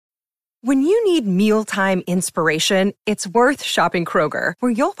When you need mealtime inspiration, it's worth shopping Kroger,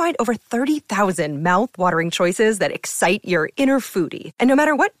 where you'll find over 30,000 mouth-watering choices that excite your inner foodie. And no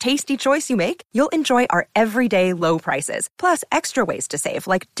matter what tasty choice you make, you'll enjoy our everyday low prices, plus extra ways to save,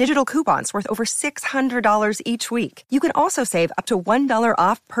 like digital coupons worth over $600 each week. You can also save up to $1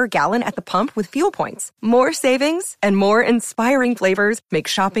 off per gallon at the pump with fuel points. More savings and more inspiring flavors make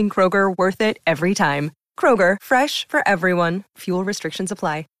shopping Kroger worth it every time. Kroger, fresh for everyone. Fuel restrictions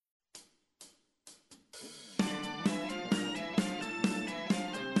apply.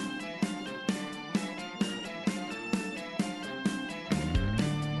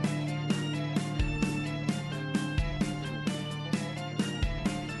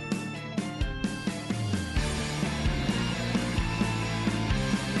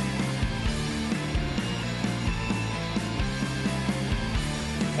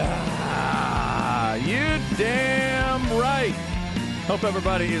 You damn right. Hope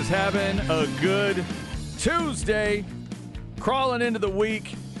everybody is having a good Tuesday. Crawling into the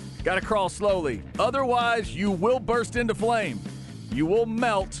week. Got to crawl slowly. Otherwise, you will burst into flame. You will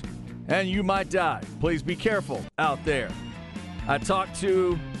melt, and you might die. Please be careful out there. I talked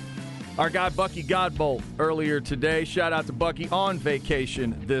to our guy Bucky Godbolt earlier today. Shout out to Bucky on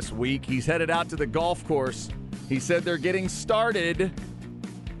vacation this week. He's headed out to the golf course. He said they're getting started.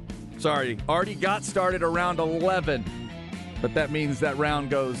 Already got started around 11. But that means that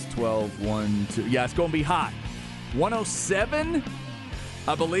round goes 12, 1, 2. Yeah, it's going to be hot. 107,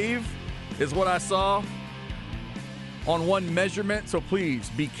 I believe, is what I saw on one measurement. So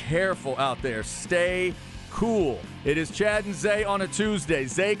please be careful out there. Stay cool. It is Chad and Zay on a Tuesday.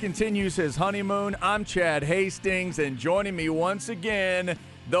 Zay continues his honeymoon. I'm Chad Hastings, and joining me once again,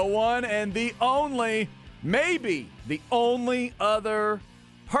 the one and the only, maybe the only other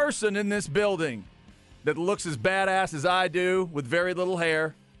person in this building that looks as badass as I do with very little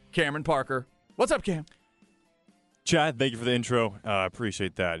hair, Cameron Parker. What's up, Cam? Chad, thank you for the intro. I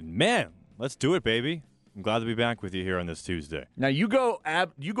appreciate that. Man, let's do it, baby. I'm glad to be back with you here on this Tuesday. Now, you go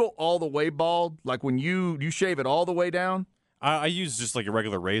all the way bald, like when you shave it all the way down? I use just like a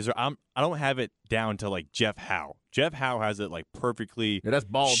regular razor. I don't have it down to like Jeff Howe. Jeff Howe has it like perfectly that's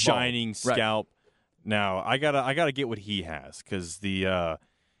bald, shining scalp. Right. Now, I gotta get what he has, because the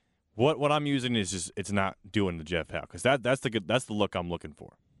what I'm using is just, it's not doing the Jeff Howe, because that's the look I'm looking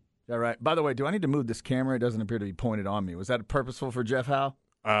for. Is that right? By the way, do I need to move this camera? It doesn't appear to be pointed on me. Was that purposeful for Jeff Howe?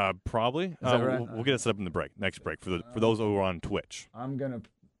 Probably. Is that right? We'll get it set up in the next break for those who are on Twitch. I'm gonna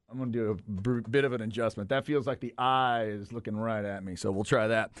do a bit of an adjustment. That feels like the eye is looking right at me, so we'll try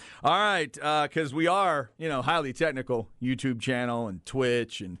that. All right, because we are, highly technical YouTube channel and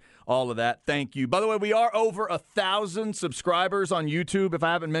Twitch and all of that. Thank you. By the way, we are over 1,000 subscribers on YouTube. If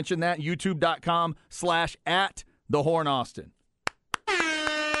I haven't mentioned that, youtube.com/@thehornaustin.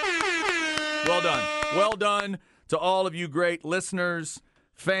 Well done. Well done to all of you great listeners,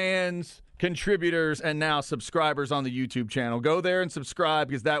 fans, contributors, and now subscribers on the YouTube channel. Go there and subscribe,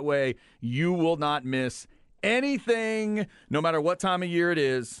 because that way you will not miss anything, no matter what time of year it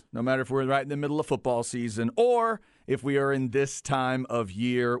is, no matter if we're right in the middle of football season or if we are in this time of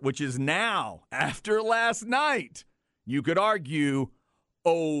year, which is now, after last night, you could argue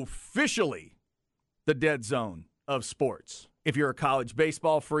officially the dead zone of sports. If you're a college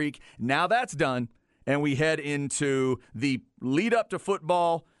baseball freak, now that's done, and we head into the lead up to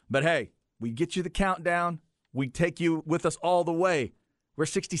football. But hey, we get you the countdown. We take you with us all the way. We're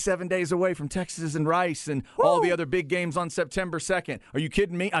 67 days away from Texas and Rice and all the other big games on September 2nd. Are you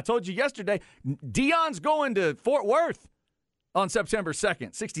kidding me? I told you yesterday, Deion's going to Fort Worth on September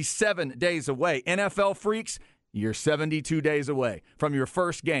 2nd. 67 days away. NFL freaks, you're 72 days away from your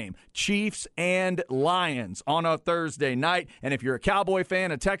first game. Chiefs and Lions on a Thursday night. And if you're a Cowboy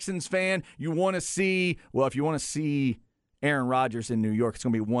fan, a Texans fan, you want to see, if you want to see Aaron Rodgers in New York, it's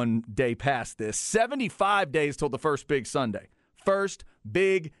going to be one day past this. 75 days till the first big Sunday. First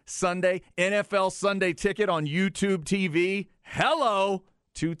big Sunday, NFL Sunday Ticket on YouTube TV. Hello,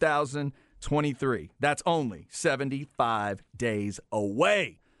 2023. That's only 75 days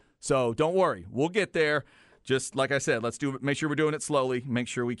away. So don't worry, we'll get there. Just like I said, let's make sure we're doing it slowly. Make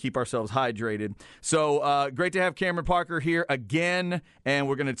sure we keep ourselves hydrated. So great to have Cameron Parker here again. And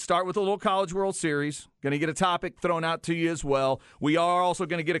we're going to start with a little College World Series. Going to get a topic thrown out to you as well. We are also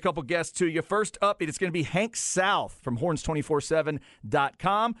going to get a couple guests to you. First up, it's going to be Hank South from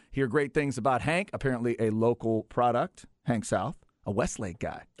horns247.com. Hear great things about Hank, apparently a local product, Hank South. a Westlake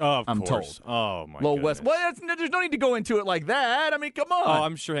guy. Oh, of I'm course. told. Oh, my Lowell goodness. West. Well, there's no need to go into it like that. I mean, come on. Oh,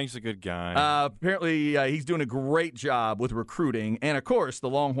 I'm sure Hank's a good guy. Apparently, he's doing a great job with recruiting. And, of course, the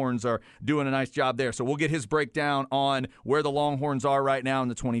Longhorns are doing a nice job there. So we'll get his breakdown on where the Longhorns are right now in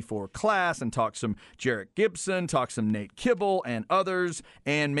the 24 class and talk some Jarrett Gibson, talk some Nate Kibble and others,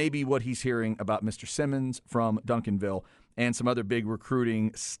 and maybe what he's hearing about Mr. Simmons from Duncanville and some other big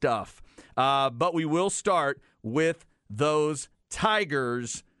recruiting stuff. But we will start with those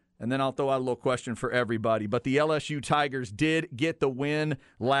Tigers, and then I'll throw out a little question for everybody. But the LSU Tigers did get the win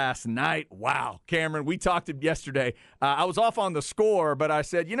last night. Wow, Cameron, we talked yesterday. I was off on the score, but I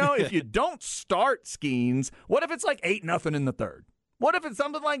said, if you don't start Skeens, what if it's like 8-0 in the third? What if it's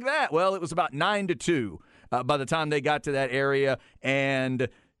something like that? Well, it was about 9-2 by the time they got to that area, and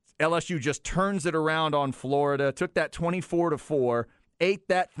LSU just turns it around on Florida, took that 24-4, ate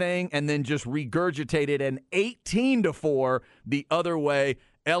that thing, and then just regurgitated an 18-4 the other way.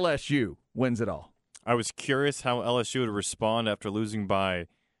 LSU wins it all. I was curious how LSU would respond after losing by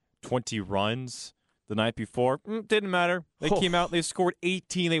 20 runs the night before. Didn't matter. They came out, they scored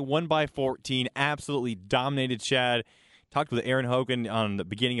 18, they won by 14, absolutely dominated Chad. Talked with Aaron Hogan on the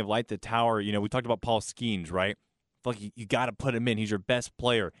beginning of Light the Tower. We talked about Paul Skeens, right? Like you got to put him in. He's your best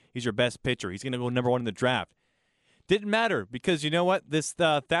player. He's your best pitcher. He's going to go number 1 in the draft. Didn't matter because you know what? This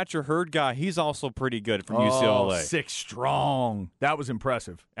Thatcher Hurd guy, he's also pretty good from UCLA. 6 strong. That was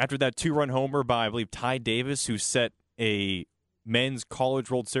impressive. After that 2-run homer by, I believe, Ty Davis, who set a men's College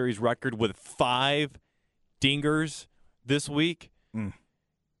World Series record with 5 dingers this week.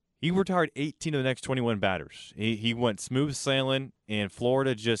 He retired 18 of the next 21 batters. He went smooth sailing, and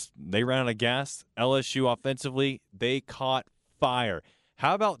Florida they ran out of gas. LSU offensively, they caught fire.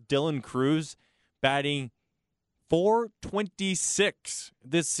 How about Dylan Cruz batting .426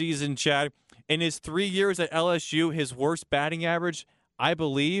 this season, Chad? In his 3 years at LSU, his worst batting average, I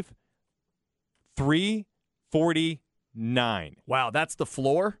believe, .349. Wow, that's the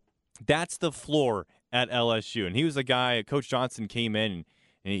floor? That's the floor at LSU. And he was the guy, Coach Johnson came in,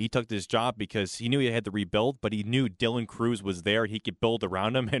 and he took this job because he knew he had to rebuild, but he knew Dylan Cruz was there and he could build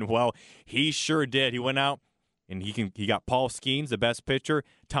around him. And, well, he sure did. He went out, and he got Paul Skeens, the best pitcher,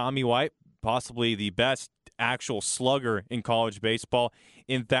 Tommy White, possibly the best actual slugger in college baseball,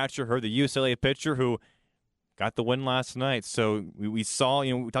 in Thatcher Hurd, the UCLA pitcher who got the win last night. So we saw,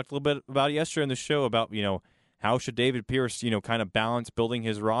 we talked a little bit about it yesterday in the show about, how should David Pierce, kind of balance building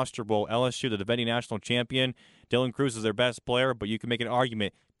his roster? Well, LSU, the defending national champion, Dylan Cruz is their best player, but you can make an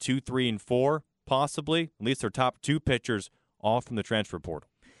argument 2, 3, and 4, possibly, at least their top 2 pitchers, all from the transfer portal.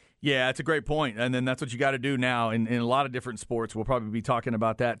 Yeah, it's a great point. And then that's what you got to do now in a lot of different sports. We'll probably be talking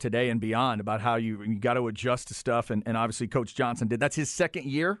about that today and beyond, about how you got to adjust to stuff. And obviously Coach Johnson did. That's his second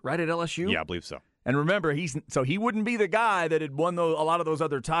year, right, at LSU? Yeah, I believe so. And remember, he wouldn't be the guy that had won a lot of those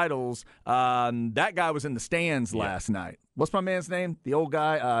other titles. That guy was in the stands last night. What's my man's name? The old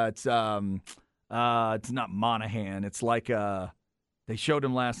guy? It's not Monahan. It's like they showed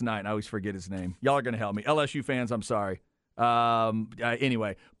him last night. I always forget his name. Y'all are going to help me. LSU fans, I'm sorry.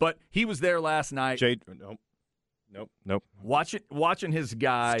 Anyway, but he was there last night. Nope. Watching his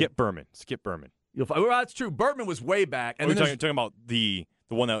guy. Skip Berman. Well, that's true. Berman was way back. And then talking about the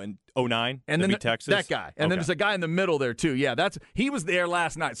one that in 2009, and then Texas? That guy. And then there's a guy in the middle there, too. Yeah, he was there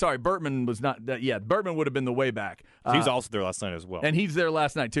last night. Sorry, Bertman was not. Bertman would have been the way back. He was also there last night as well. And he's there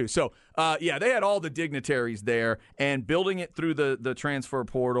last night, too. So, they had all the dignitaries there, and building it through the transfer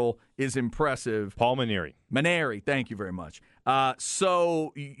portal is impressive. Paul Maneri. Thank you very much.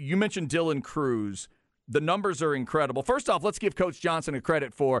 So, you mentioned Dylan Cruz. The numbers are incredible. First off, let's give Coach Johnson a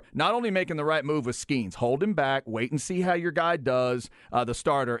credit for not only making the right move with Skeens. Hold him back. Wait and see how your guy does, the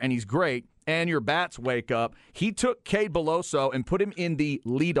starter, and he's great. And your bats wake up. He took Cade Beloso and put him in the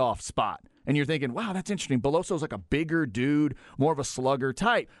leadoff spot. And you're thinking, wow, that's interesting. Beloso's like a bigger dude, more of a slugger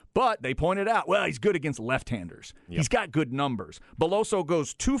type. But they pointed out, well, he's good against left-handers. Yep. He's got good numbers. Beloso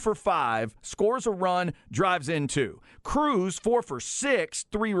goes 2 for 5, scores a run, drives in 2. Cruz, 4 for 6,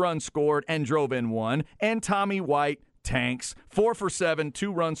 3 runs scored, and drove in 1. And Tommy White tanks, 4 for 7,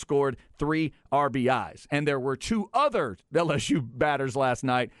 2 runs scored, 3 RBIs. And there were 2 other LSU batters last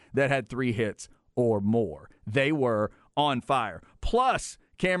night that had 3 hits or more. They were on fire. Plus,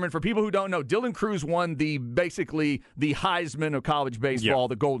 Cameron, for people who don't know, Dylan Cruz won basically the Heisman of college baseball,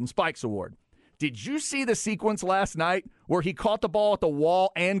 the Golden Spikes Award. Did you see the sequence last night where he caught the ball at the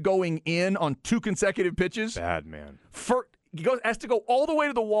wall and going in on 2 consecutive pitches? Bad, man. He has to go all the way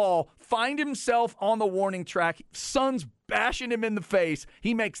to the wall, find himself on the warning track. Sun's bashing him in the face.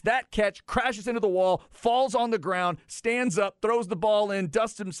 He makes that catch, crashes into the wall, falls on the ground, stands up, throws the ball in,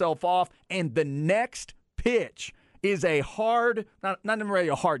 dusts himself off, and the next pitch is a hard, not really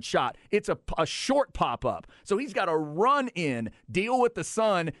a hard shot. It's a short pop-up. So he's got to run in, deal with the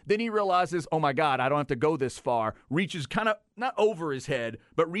sun. Then he realizes, oh, my God, I don't have to go this far. Reaches kind of, not over his head,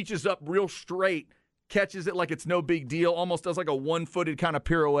 but reaches up real straight, catches it like it's no big deal, almost does like a one-footed kind of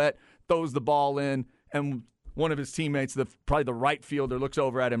pirouette, throws the ball in, and one of his teammates, probably the right fielder, looks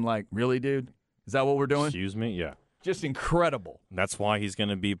over at him like, really, dude? Is that what we're doing? Excuse me? Yeah. Just incredible. That's why he's going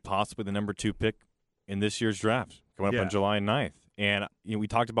to be possibly the number 2 pick in this year's draft, coming up on July 9th. And we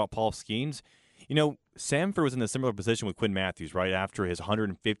talked about Paul Skeens. Samford was in a similar position with Quinn Matthews right after his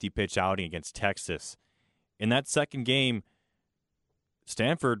 150-pitch outing against Texas. In that second game,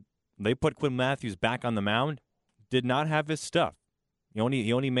 Stanford, they put Quinn Matthews back on the mound, did not have his stuff. He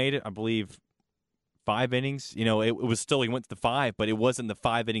only made it, I believe, 5 innings. It was still, he went to the 5, but it wasn't the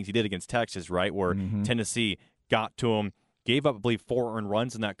 5 innings he did against Texas, right, where Tennessee got to him, gave up, I believe, 4 earned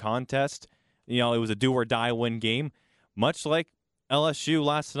runs in that contest. It was a do-or-die win game, much like LSU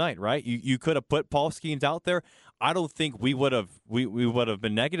last night, right? You could have put Paul Skeens out there. I don't think we would have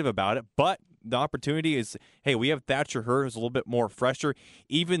been negative about it, but the opportunity is, hey, we have Thatcher Hurd, who's a little bit more fresher.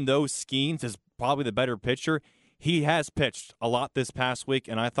 Even though Skeens is probably the better pitcher, he has pitched a lot this past week,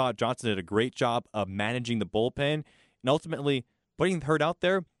 and I thought Johnson did a great job of managing the bullpen. And ultimately, putting Hurd out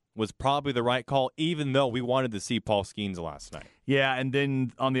there was probably the right call, even though we wanted to see Paul Skeens last night. Yeah, and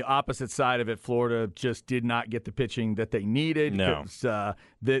then on the opposite side of it, Florida just did not get the pitching that they needed. No.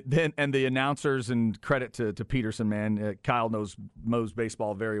 The announcers, and credit to Peterson, man. Kyle knows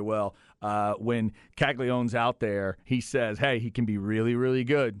baseball very well. When Caglianone's out there, he says, hey, he can be really, really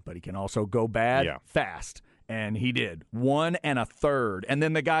good, but he can also go bad fast. And he did 1 1/3. And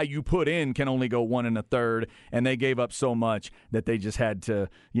then the guy you put in can only go 1 1/3. And they gave up so much that they just had to,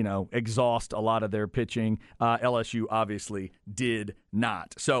 exhaust a lot of their pitching. LSU obviously did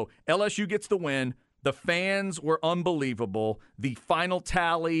not. So LSU gets the win. The fans were unbelievable. The final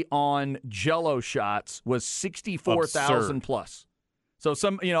tally on Jell-O shots was 64,000 plus. So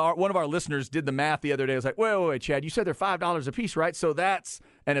one of our listeners did the math the other day. I was like, wait, Chad, you said they're $5 a piece, right? So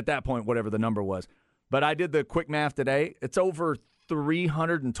and at that point, whatever the number was. But I did the quick math today. It's over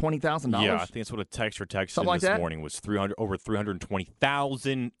 $320,000. Yeah, I think that's what a texter texted Something like this that? morning was over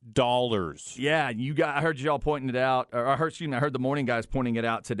 $320,000. Yeah, I heard y'all pointing it out. I heard the morning guys pointing it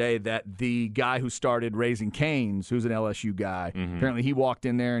out today that the guy who started Raising Cane's, who's an LSU guy, apparently he walked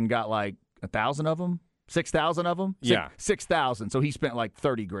in there and got like 1,000 of them. 6,000 of them? Yeah. 6,000. So he spent like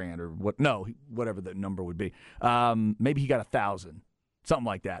 $30,000 or what? No, whatever the number would be. Maybe he got 1,000. Something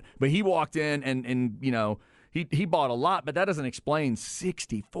like that. But he walked in and he bought a lot, but that doesn't explain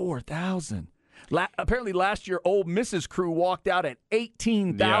 64,000. Apparently last year, old Mrs. Crew walked out at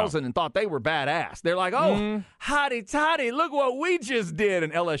 18,000 and thought they were badass. They're like, oh, hotty toddy, look what we just did.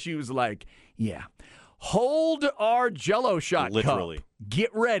 And LSU's like, yeah, hold our Jell-O shot Literally. cup.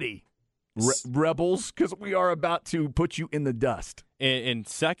 Get ready, rebels, because we are about to put you in the dust. And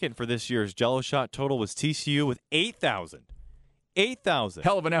second for this year's Jell-O shot total was TCU with 8,000. 8,000.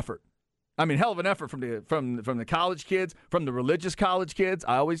 Hell of an effort. I mean, hell of an effort from the college kids, from the religious college kids.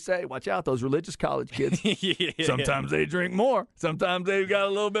 I always say, watch out, those religious college kids. Sometimes they drink more. Sometimes they've got a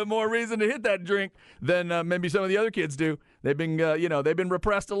little bit more reason to hit that drink than maybe some of the other kids do. They've been, they've been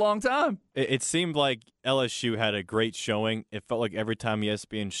repressed a long time. It seemed like LSU had a great showing. It felt like every time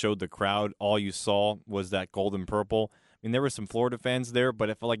ESPN showed the crowd, all you saw was that gold and purple. I mean, there were some Florida fans there,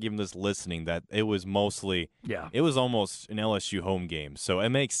 but it felt like even just listening that it was mostly, it was almost an LSU home game. So it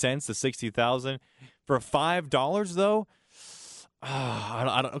makes sense, the 60,000. For $5, though,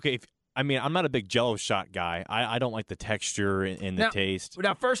 I don't. Okay, I'm not a big Jell-O shot guy. I don't like the texture and the taste.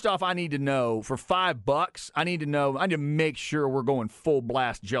 Now, first off, I need to know, for $5, I need to make sure we're going full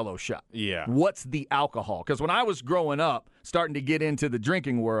blast Jell-O shot. Yeah. What's the alcohol? Because when I was growing up, starting to get into the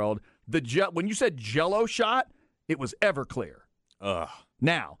drinking world, when you said Jell-O shot, it was Everclear. Ugh.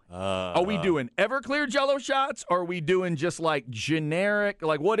 Now, are we doing Everclear Jell-O shots, or are we doing just like generic?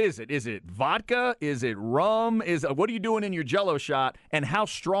 Like, what is it? Is it vodka? Is it rum? What are you doing in your Jell-O shot, and how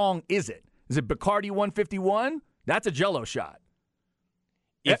strong is it? Is it Bacardi 151? That's a Jell-O shot.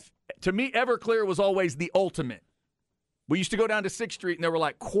 To me, Everclear was always the ultimate. We used to go down to 6th Street, and there were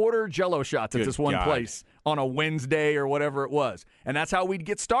like quarter Jell-O shots at this one place on a Wednesday or whatever it was. And that's how we'd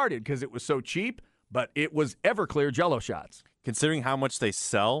get started because it was so cheap. But it was Everclear Jell-O shots. Considering how much they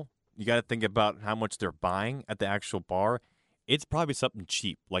sell, you got to think about how much they're buying at the actual bar. It's probably something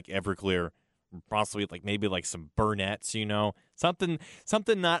cheap like Everclear, possibly maybe some Burnett's, something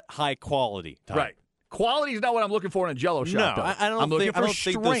not high quality. Right. Quality is not what I'm looking for in a Jell-O shot. No, I don't think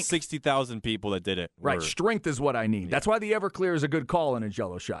the 60,000 people that did it. Right. Strength is what I need. Yeah. That's why the Everclear is a good call in a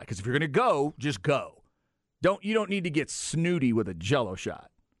Jell-O shot. Because if you're going to go, just go. You don't need to get snooty with a Jell-O shot.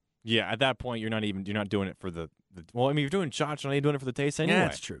 Yeah, at that point, you're not doing it for the well, I mean, you're doing shots, you're not even doing it for the taste anyway. Yeah,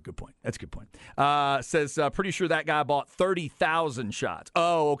 that's true. Good point. That's a good point. Says, pretty sure that guy bought 30,000 shots.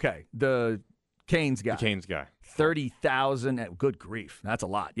 Oh, okay. The Canes guy. 30,000. Good grief. That's a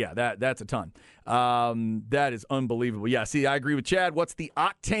lot. Yeah, that's a ton. That is unbelievable. Yeah, see, I agree with Chad. What's the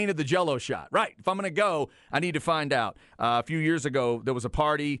octane of the Jell-O shot? Right. If I'm going to go, I need to find out. A few years ago, there was a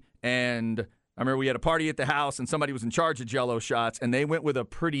party, and I remember we had a party at the house, and somebody was in charge of Jell-O shots, and they went with a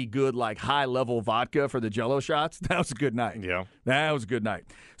pretty good, like, high-level vodka for the Jell-O shots. That was a good night. Yeah. That was a good night.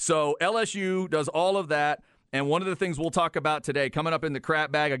 So LSU does all of that. And one of the things we'll talk about today, coming up in the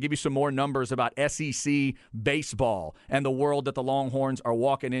crap bag, I'll give you some more numbers about SEC baseball and the world that the Longhorns are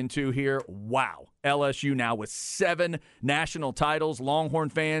walking into here. Wow. LSU now with 7 national titles. Longhorn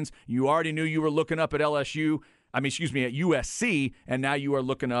fans, you already knew you were looking up at LSU. At USC, and now you are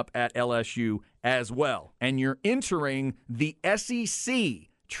looking up at LSU as well. And you're entering the SEC,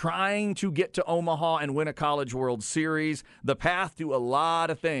 trying to get to Omaha and win a College World Series. The path to a lot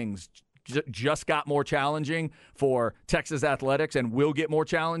of things just got more challenging for Texas athletics and will get more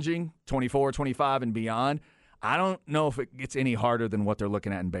challenging 24, 25, and beyond. I don't know if it gets any harder than what they're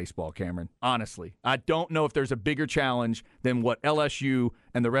looking at in baseball, Cameron. Honestly, I don't know if there's a bigger challenge than what LSU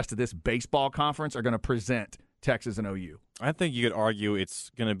and the rest of this baseball conference are going to present Texas and OU. I think you could argue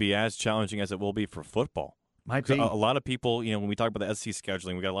it's going to be as challenging as it will be for football. Might be. A lot of people, when we talk about the SEC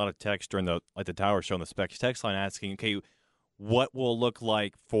scheduling, we got a lot of text during the Tower Show on the Specs text line asking, okay, what will it look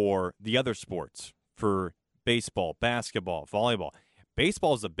like for the other sports, for baseball, basketball, volleyball?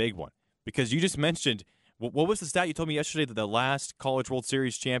 Baseball is a big one because you just mentioned, what was the stat you told me yesterday that the last College World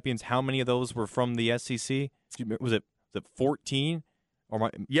Series champions, how many of those were from the SEC? Was it 14?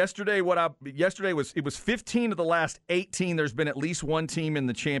 Yesterday was 15 of the last 18. There's been at least one team in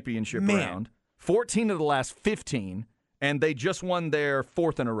the championship round. 14 of the last 15, and they just won their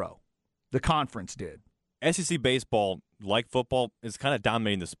 4th in a row. The conference did. SEC baseball, like football, is kind of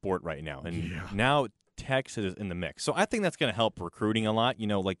dominating the sport right now, and now Texas is in the mix. So I think that's going to help recruiting a lot.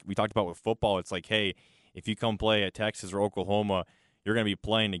 Like we talked about with football, it's like, hey, if you come play at Texas or Oklahoma, you're going to be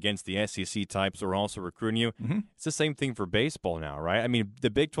playing against the SEC types who are also recruiting you. Mm-hmm. It's the same thing for baseball now, right? I mean,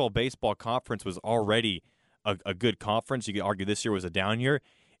 the Big 12 baseball conference was already a good conference. You could argue this year was a down year.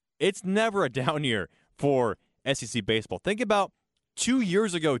 It's never a down year for SEC baseball. Think about 2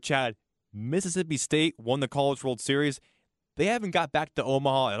 years ago, Chad, Mississippi State won the College World Series. They haven't got back to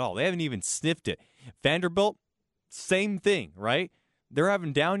Omaha at all. They haven't even sniffed it. Vanderbilt, same thing, right? They're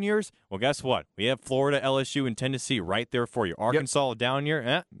having down years. Well, guess what? We have Florida, LSU, and Tennessee right there for you. Arkansas, down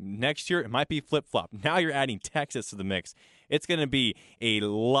year. Next year, it might be flip-flop. Now you're adding Texas to the mix. It's going to be a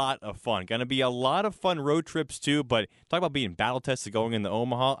lot of fun. Going to be a lot of fun road trips, too. But talk about being battle-tested going into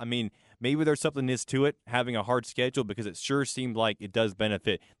Omaha. I mean, maybe there's something to it, having a hard schedule, because it sure seemed like it does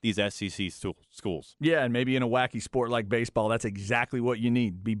benefit these SEC schools. Yeah, and maybe in a wacky sport like baseball, that's exactly what you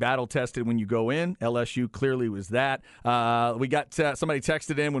need. Be battle-tested when you go in. LSU clearly was that. We got somebody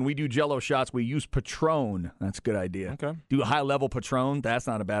texted in, when we do Jell-O shots, we use Patron. That's a good idea. Okay. Do a high-level Patron. That's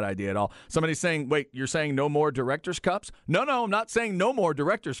not a bad idea at all. Somebody's saying, wait, you're saying no more Director's Cups? No, I'm not saying no more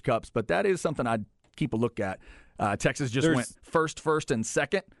Director's Cups, but that is something I'd keep a look at. Texas just went first, and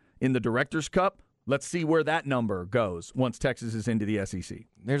second in the Director's Cup. Let's see where that number goes once Texas is into the SEC.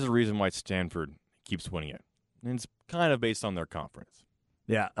 There's a reason why Stanford keeps winning it. And it's kind of based on their conference.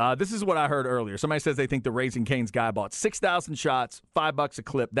 Yeah, this is what I heard earlier. Somebody says they think the Raising Cane's guy bought 6,000 shots, $5 a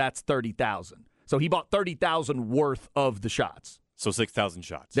clip. That's 30,000. So he bought 30,000 worth of the shots. So 6,000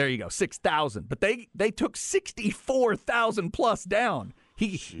 shots. There you go, 6,000. But they took 64,000 plus down.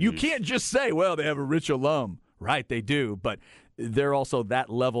 You can't just say, well, they have a rich alum. Right, they do, but they're also that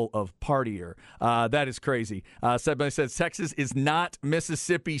level of partier. That is crazy. Somebody says Texas is not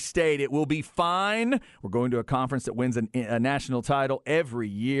Mississippi State. It will be fine. We're going to a conference that wins a national title every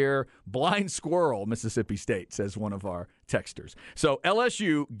year. Blind squirrel, Mississippi State, says one of our texters. So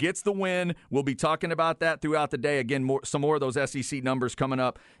LSU gets the win. We'll be talking about that throughout the day. Again, some more of those SEC numbers coming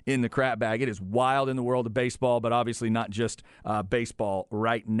up in the crap bag. It is wild in the world of baseball, but obviously not just baseball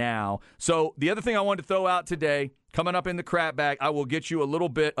right now. So the other thing I wanted to throw out today, coming up in the crap bag, I will get you a little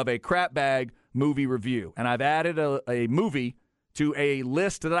bit of a crap bag movie review. And I've added a movie to a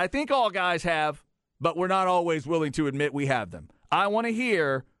list that I think all guys have, but we're not always willing to admit we have them. I want to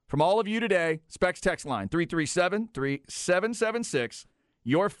hear from all of you today, Specs text line, 337-3776,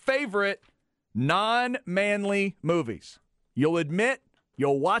 your favorite non-manly movies. You'll admit,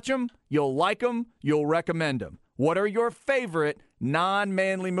 you'll watch them, you'll like them, you'll recommend them. What are your favorite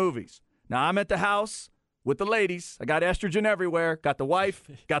non-manly movies? Now, I'm at the house with the ladies. I got estrogen everywhere. Got the wife,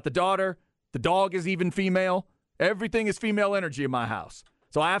 got the daughter, The dog is even female. Everything is female energy in my house.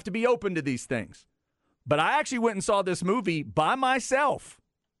 So I have to be open to these things. But I actually went and saw this movie by myself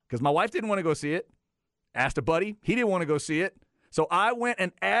because my wife didn't want to go see it. Asked a buddy. He didn't want to go see it. So I went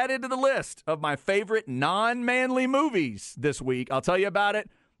and added to the list of my favorite non-manly movies this week. I'll tell you about it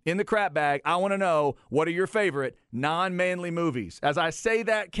in the crap bag. I want to know, what are your favorite non-manly movies? As I say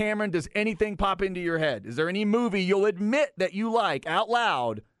that, Cameron, does anything pop into your head? Is there any movie you'll admit that you like out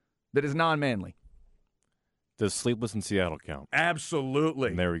loud that is non-manly? Does Sleepless in Seattle count? Absolutely.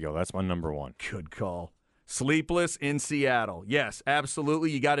 And there we go. That's my number one. Good call. Sleepless in Seattle. Yes,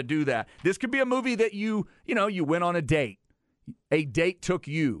 absolutely. You got to do that. This could be a movie that you went on a date. A date took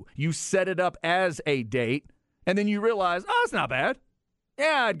you. You set it up as a date, and then you realize, oh, it's not bad.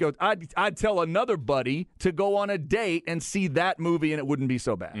 Yeah, I'd tell another buddy to go on a date and see that movie, and it wouldn't be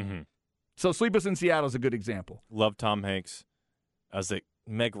so bad. Mm-hmm. So Sleepless in Seattle is a good example. Love Tom Hanks. As it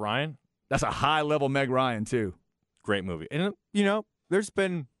Meg Ryan. That's a high-level Meg Ryan, too. Great movie. And, there's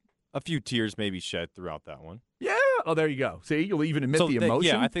been a few tears maybe shed throughout that one. Yeah. Oh, there you go. See, you'll even admit the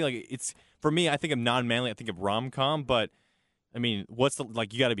emotion. Yeah, I think it's for me. I think of non-manly. I think of rom-com, but I mean, what's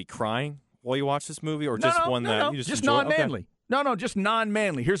you got to be crying while you watch this movie, or just one that you just enjoy? Non-manly. Okay. No, just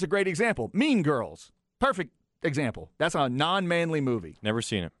non-manly. Here's a great example: Mean Girls. Perfect example. That's a non-manly movie. Never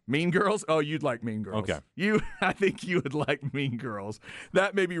seen it. Mean Girls? Oh, you'd like Mean Girls. Okay. I think you would like Mean Girls.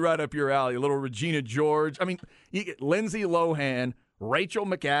 That may be right up your alley. A little Regina George. I mean, you get Lindsay Lohan, Rachel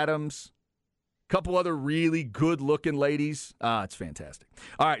McAdams. Couple other really good-looking ladies. It's fantastic.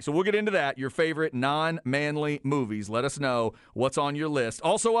 All right, so we'll get into that. Your favorite non-manly movies. Let us know what's on your list.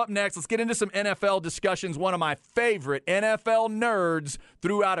 Also up next, let's get into some NFL discussions. One of my favorite NFL nerds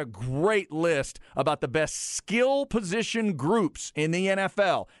threw out a great list about the best skill position groups in the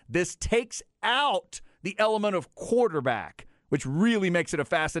NFL. This takes out the element of quarterback, which really makes it a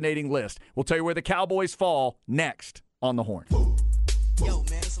fascinating list. We'll tell you where the Cowboys fall next on The Horn. Yo, man,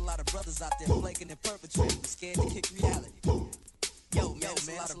 there's a lot of brothers out there flaking and perpetrating, scared to kick reality. Yo, man, there's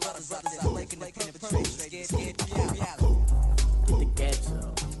a lot of brothers out there flaking and perpetrating, scared to kick reality. Get the gas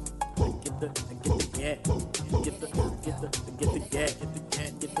up. Get the gas. Get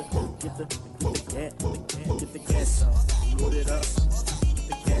the gas up. Load it up. Get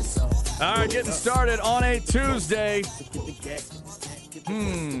the gas up. All right, getting started on a Tuesday.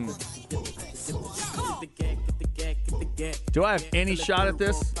 Do I have any shot at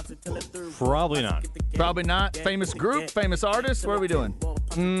this? Probably not. Probably not. Famous group, famous artist. What are we doing?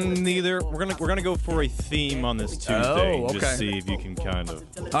 Neither. We're gonna go for a theme on this Tuesday. Oh, okay. Just see if you can kind of.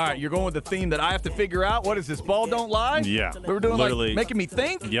 All right, you're going with the theme that I have to figure out. What is this? Ball don't lie? Yeah. We were doing literally making me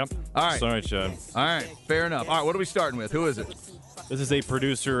think. Yep. All right. Sorry, Chad. All right. Fair enough. All right. What are we starting with? Who is it? This is a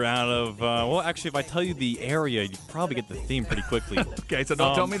producer out of, actually, if I tell you the area, you probably get the theme pretty quickly. Okay, so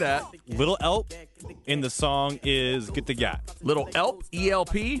don't tell me that. Little Elp, and the song is Get the Gat. Little Elp,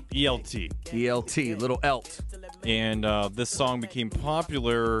 E-L-P? E-L-T. E-L-T, Little Elt. And this song became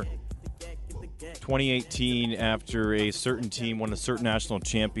popular 2018 after a certain team won a certain national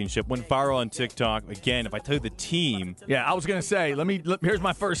championship. Went viral on TikTok. Again, if I tell you the team. Yeah, I was going to say, here's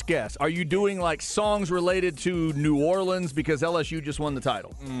my first guess. Are you doing like songs related to New Orleans because LSU just won the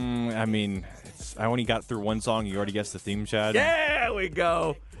title? I mean, I only got through one song. You already guessed the theme, Chad. Yeah, there we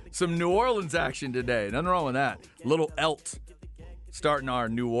go. Some New Orleans action today. Nothing wrong with that. Little Elt starting our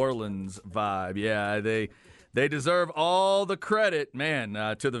New Orleans vibe. Yeah, They deserve all the credit, man.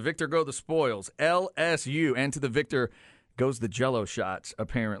 To the victor go the spoils, LSU, and to the victor goes the Jell-O shots,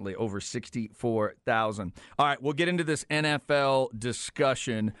 apparently, over 64,000. All right, we'll get into this NFL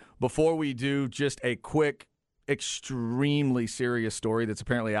discussion. Before we do, just a quick, extremely serious story that's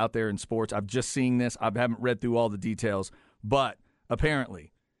apparently out there in sports. I've just seen this. I haven't read through all the details, but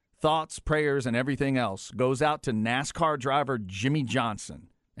apparently thoughts, prayers, and everything else goes out to NASCAR driver Jimmy Johnson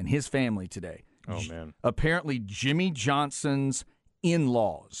and his family today. Oh, man. Apparently, Jimmy Johnson's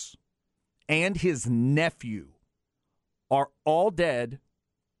in-laws and his nephew are all dead,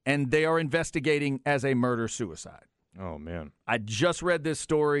 and they are investigating as a murder-suicide. Oh, man. I just read this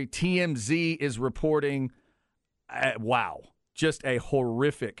story. TMZ is reporting, wow, just a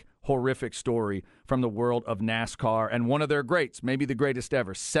horrific story from the world of NASCAR, and one of their greats, maybe the greatest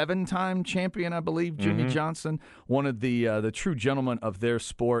ever, 7-time champion, I believe, Jimmy Johnson, one of the true gentlemen of their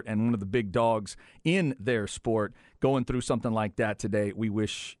sport and one of the big dogs in their sport, going through something like that today. We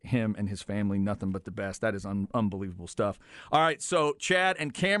wish him and his family nothing but the best. That is unbelievable stuff. All right, so Chad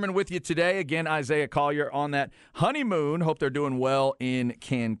and Cameron with you today. Again, Isaiah Collier on that honeymoon. Hope they're doing well in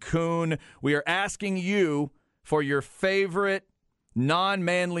Cancun. We are asking you for your favorite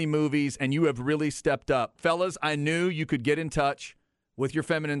non-manly movies, and you have really stepped up. Fellas, I knew you could get in touch with your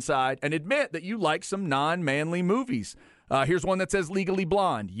feminine side and admit that you like some non-manly movies. Here's one that says Legally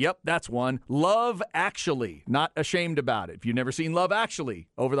Blonde. Yep, that's one. Love Actually. Not ashamed about it. If you've never seen Love Actually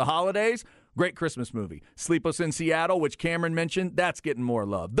over the holidays, great Christmas movie. Sleepless in Seattle, which Cameron mentioned, that's getting more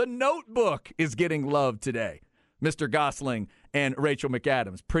love. The Notebook is getting love today. Mr. Gosling and Rachel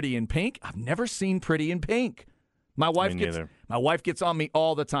McAdams. Pretty in Pink. I've never seen Pretty in Pink. My wife gets on me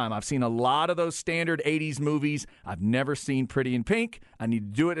all the time. I've seen a lot of those standard 80s movies. I've never seen Pretty in Pink. I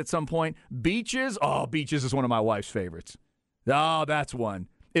need to do it at some point. Beaches. Oh, Beaches is one of my wife's favorites. Oh, that's one.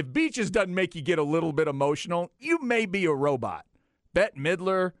 If Beaches doesn't make you get a little bit emotional, you may be a robot. Bette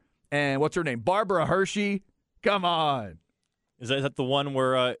Midler and what's her name? Barbara Hershey. Come on. Is that the one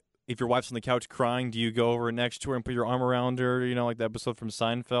where if your wife's on the couch crying, do you go over next to her and put your arm around her, like the episode from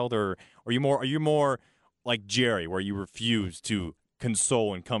Seinfeld? Or are you more like Jerry, where you refuse to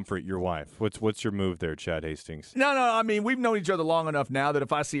console and comfort your wife? What's your move there, Chad Hastings? No. I mean, we've known each other long enough now that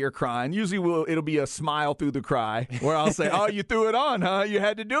if I see her crying, usually it'll be a smile through the cry, where I'll say, "Oh, you threw it on, huh? You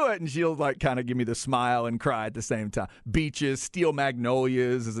had to do it," and she'll kind of give me the smile and cry at the same time. Beaches, Steel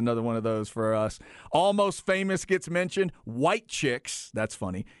Magnolias is another one of those for us. Almost Famous gets mentioned. White Chicks, that's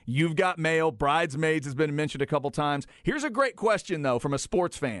funny. You've Got Mail. Bridesmaids has been mentioned a couple times. Here's a great question though from a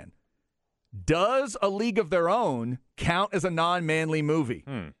sports fan. Does A League of Their Own count as a non-manly movie?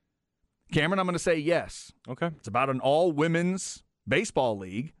 Cameron, I'm going to say yes. Okay. It's about an all-women's baseball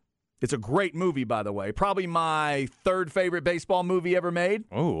league. It's a great movie, by the way. Probably my third favorite baseball movie ever made.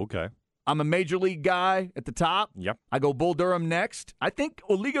 Oh, okay. I'm a Major League guy at the top. Yep. I go Bull Durham next. I think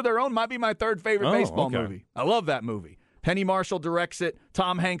A League of Their Own might be my third favorite baseball movie. I love that movie. Penny Marshall directs it.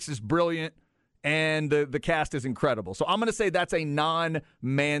 Tom Hanks is brilliant. And the cast is incredible. So I'm going to say that's a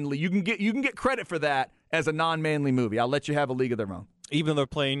non-manly. You can get credit for that as a non-manly movie. I'll let you have A League of Their Own. Even though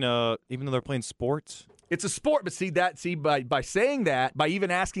they're playing sports? It's a sport, but by saying that, by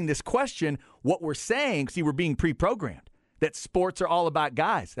even asking this question, what we're saying, we're being pre-programmed that sports are all about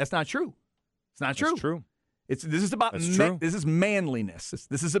guys. That's not true. It's not true. That's true. This is manliness.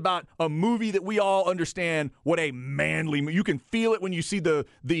 This is about a movie that we all understand what a manly. You can feel it when you see the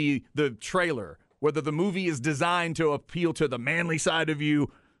trailer, whether the movie is designed to appeal to the manly side of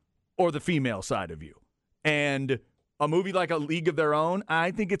you or the female side of you. And a movie like A League of Their Own,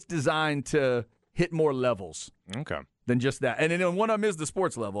 I think it's designed to hit more levels. Okay. Than just that. And then one of them is the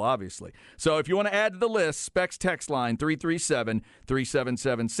sports level, obviously. So if you want to add to the list, Specs text line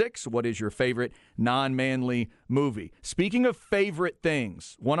 337-3776. What is your favorite non-manly movie? Speaking of favorite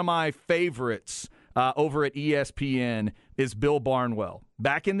things, one of my favorites over at ESPN is Bill Barnwell.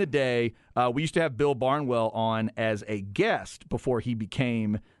 Back in the day, we used to have Bill Barnwell on as a guest before he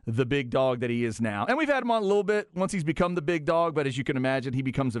became the big dog that he is now. And we've had him on a little bit once he's become the big dog, but as you can imagine, he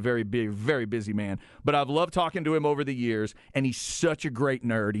becomes a very big, very busy man. But I've loved talking to him over the years, and he's such a great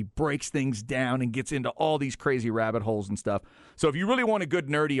nerd. He breaks things down and gets into all these crazy rabbit holes and stuff. So if you really want a good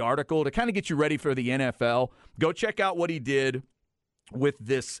nerdy article to kind of get you ready for the NFL, go check out what he did with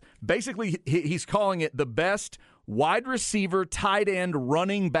this. Basically, he's calling it the best wide receiver, tight end,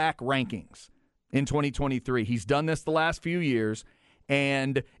 running back rankings in 2023. He's done this the last few years,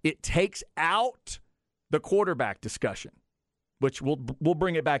 and it takes out the quarterback discussion, which we'll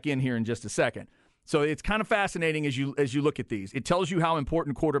bring it back in here in just a second. So it's kind of fascinating as you look at these. It tells you how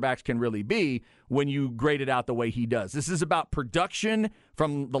important quarterbacks can really be when you grade it out the way he does. This is about production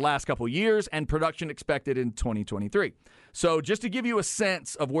from the last couple years and production expected in 2023. So just to give you a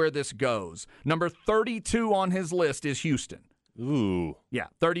sense of where this goes, number 32 on his list is Houston. Ooh. Yeah,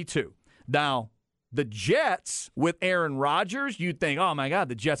 32. Now, the Jets with Aaron Rodgers, you'd think, oh, my God,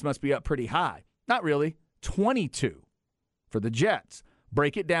 the Jets must be up pretty high. Not really. 22 for the Jets.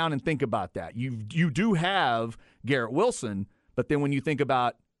 Break it down and think about that. You do have Garrett Wilson, but then when you think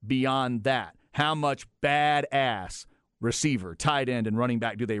about beyond that, how much badass receiver, tight end, and running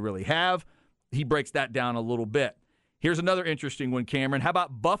back do they really have? He breaks that down a little bit. Here's another interesting one, Cameron. How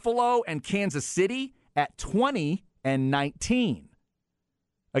about Buffalo and Kansas City at 20 and 19?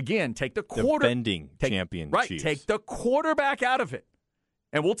 Again, take the defending champion right, Chiefs. Take the quarterback out of it.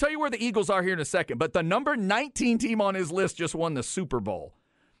 And we'll tell you where the Eagles are here in a second. But the number 19 team on his list just won the Super Bowl.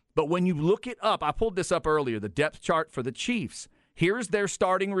 But when you look it up, I pulled this up earlier, the depth chart for the Chiefs. Here's their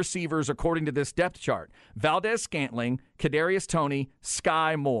starting receivers according to this depth chart. Valdez-Scantling, Kadarius Toney,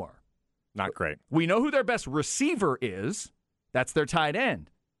 Sky Moore. Not great. We know who their best receiver is. That's their tight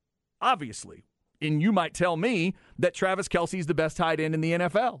end, obviously. And you might tell me that Travis Kelce's the best tight end in the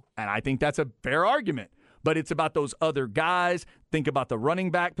NFL. And I think that's a fair argument. But it's about those other guys. Think about the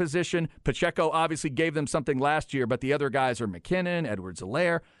running back position. Pacheco obviously gave them something last year, but the other guys are McKinnon,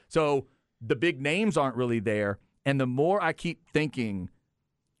 Edwards-Helaire. So the big names aren't really there. And the more I keep thinking,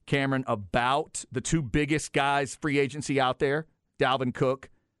 Cameron, about the two biggest guys free agency out there, Dalvin Cook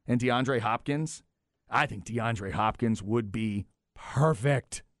and DeAndre Hopkins, I think DeAndre Hopkins would be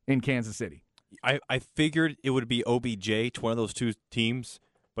perfect in Kansas City. I figured it would be OBJ to one of those two teams,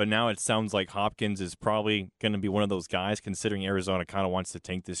 but now it sounds like Hopkins is probably going to be one of those guys, considering Arizona kind of wants to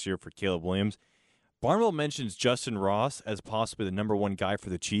tank this year for Caleb Williams. Barnwell mentions Justin Ross as possibly the number one guy for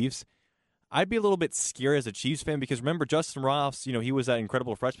the Chiefs. I'd be a little bit scared as a Chiefs fan because remember Justin Ross, he was that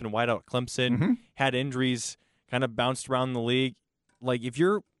incredible freshman wideout at Clemson, had injuries, kind of bounced around the league. Like, if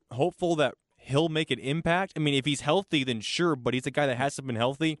you're hopeful that he'll make an impact, I mean, if he's healthy, then sure, but he's a guy that hasn't been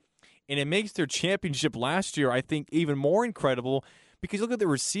healthy. And it makes their championship last year, I think, even more incredible because look at the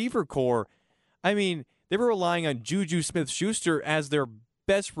receiver core. I mean, they were relying on Juju Smith-Schuster as their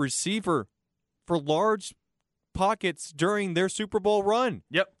best receiver for large pockets during their Super Bowl run.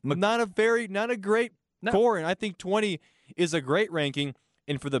 Yep. Not a great core, and I think 20 is a great ranking.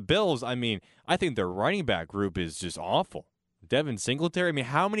 And for the Bills, I mean, I think their running back group is just awful. Devin Singletary, I mean,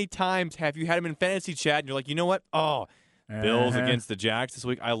 how many times have you had him in fantasy chat and you're like, you know what? Oh, Bills against the Jags this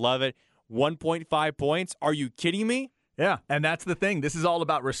week. I love it. 1.5 points. Are you kidding me? Yeah, and that's the thing. This is all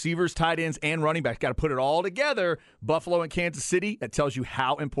about receivers, tight ends, and running backs. Got to put it all together. Buffalo and Kansas City, that tells you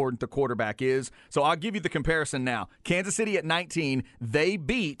how important the quarterback is. So I'll give you the comparison now. Kansas City at 19, they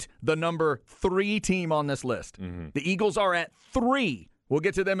beat the number 3 team on this list. The Eagles are at 3. We'll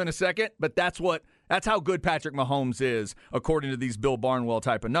get to them in a second, but that's how good Patrick Mahomes is, according to these Bill Barnwell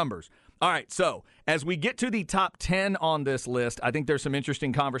type of numbers. All right, so as we get to the top 10 on this list, I think there's some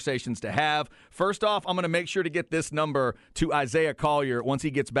interesting conversations to have. First off, I'm going to make sure to get this number to Isaiah Collier once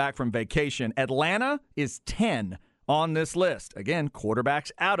he gets back from vacation. Atlanta is 10 on this list. Again, quarterbacks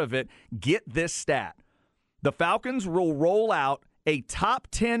out of it. Get this stat. The Falcons will roll out a top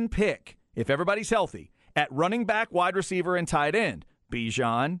 10 pick, if everybody's healthy, at running back, wide receiver, and tight end.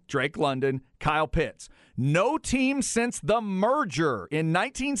 Bijan, Drake London, Kyle Pitts. No team since the merger in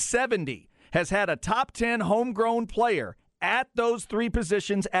 1970 has had a top 10 homegrown player at those 3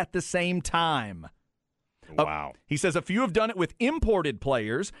 positions at the same time. Wow. He says a few have done it with imported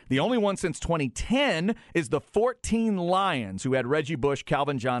players. The only one since 2010 is the 14 Lions, who had Reggie Bush,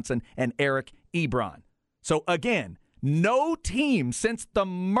 Calvin Johnson, and Eric Ebron. So again, no team since the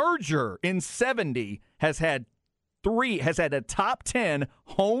merger in 70 has had a top 10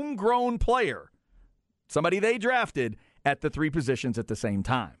 homegrown player, somebody they drafted, at the 3 positions at the same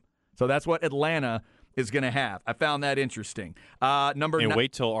time. So that's what Atlanta is going to have. I found that interesting.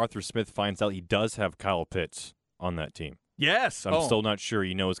 Wait till Arthur Smith finds out he does have Kyle Pitts on that team. Yes. I'm still not sure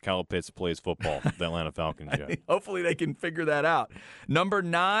he knows Kyle Pitts plays football, the Atlanta Falcons yet. Hopefully they can figure that out. Number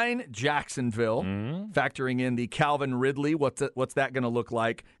 9, Jacksonville, factoring in the Calvin Ridley. What's that going to look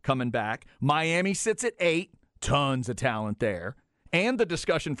like coming back? Miami sits at 8. Tons of talent there. And the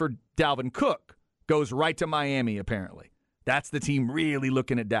discussion for Dalvin Cook goes right to Miami, apparently. That's the team really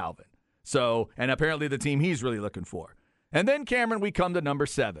looking at Dalvin. So, and apparently the team he's really looking for. And then, Cameron, we come to number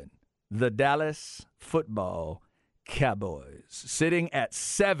 7, the Dallas Football Cowboys, sitting at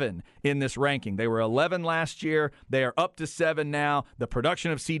 7 in this ranking. They were 11 last year. They are up to 7 now. The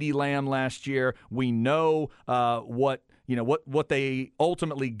production of CeeDee Lamb last year, we know what they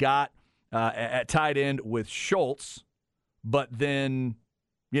ultimately got at tight end with Schultz, but then,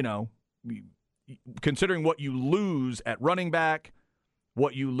 considering what you lose at running back,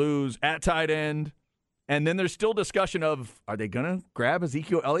 what you lose at tight end, and then there's still discussion of, are they going to grab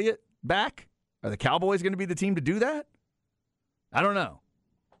Ezekiel Elliott back? Are the Cowboys going to be the team to do that? I don't know.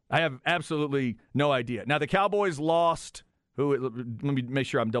 I have absolutely no idea. Now, the Cowboys lost, let me make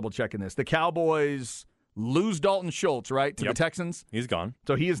sure I'm double-checking this. The Cowboys lose Dalton Schultz, right, to the Texans? He's gone.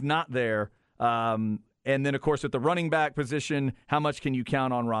 So he is not there. And then, of course, at the running back position, how much can you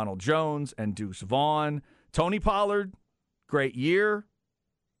count on Ronald Jones and Deuce Vaughn? Tony Pollard, great year.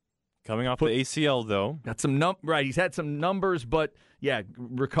 Coming off the ACL, though. Got some right. He's had some numbers, but, yeah,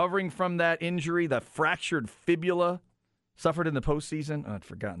 recovering from that injury, the fractured fibula suffered in the postseason. Oh, I'd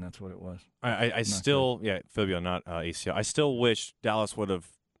forgotten that's what it was. I still, fibula, not ACL. I still wish Dallas would have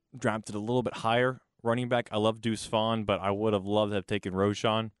drafted a little bit higher running back. I love Deuce Vaughn, but I would have loved to have taken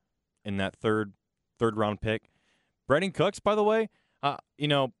Roshan in that third round pick. Brandon Cooks, by the way,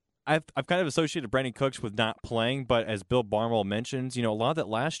 I've kind of associated Brandon Cooks with not playing, but as Bill Barnwell mentions, a lot of that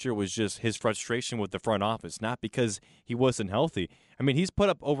last year was just his frustration with the front office, not because he wasn't healthy. I mean, he's put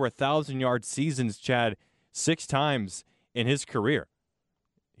up over 1,000-yard seasons, Chad, 6 times in his career.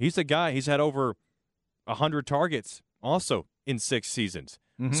 He's a guy, he's had over 100 targets also in 6 seasons.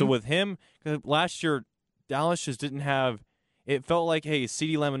 Mm-hmm. So with him, last year, Dallas just didn't have, it felt like, hey, is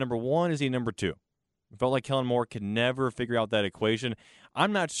CeeDee Lamb number 1? Is he number 2? It felt like Kellen Moore could never figure out that equation.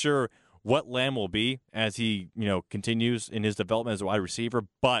 I'm not sure what Lamb will be as he, continues in his development as a wide receiver,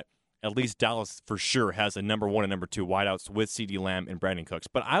 but at least Dallas for sure has a number 1 and number 2 wideouts with CeeDee Lamb and Brandon Cooks.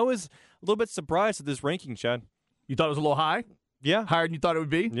 But I was a little bit surprised at this ranking, Chad. You thought it was a little high? Yeah. Higher than you thought it would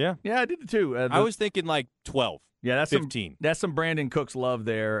be? Yeah. Yeah, I did too. I was thinking like 12. Yeah, that's 15. That's some Brandon Cooks love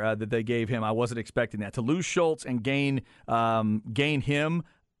there that they gave him. I wasn't expecting that. To lose Schultz and gain him,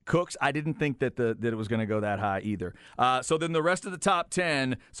 Cooks, I didn't think that it was going to go that high either. So then the rest of the top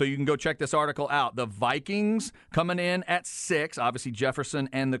 10, so you can go check this article out. The Vikings coming in at 6, obviously Jefferson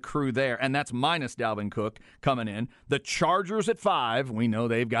and the crew there, and that's minus Dalvin Cook coming in. The Chargers at 5, we know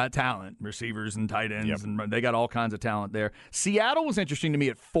they've got talent, receivers and tight ends, and they got all kinds of talent there. Seattle was interesting to me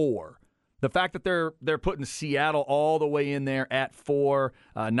at 4. The fact that they're putting Seattle all the way in there at 4,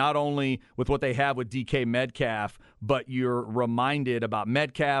 not only with what they have with DK Metcalf, but you're reminded about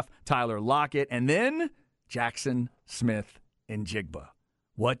Metcalf, Tyler Lockett, and then Jackson Smith and Jigba.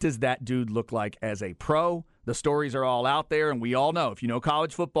 What does that dude look like as a pro? The stories are all out there, and we all know. If you know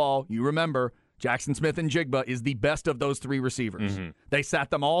college football, you remember Jackson Smith and Jigba is the best of those 3 receivers. Mm-hmm. They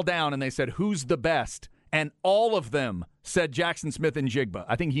sat them all down, and they said, who's the best? And all of them said Jackson Smith and Jigba.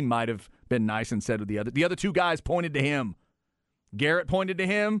 I think he might have been nice and said with the other 2 guys pointed to him. Garrett pointed to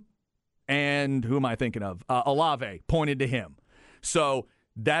him, and who am I thinking of? Olave pointed to him. So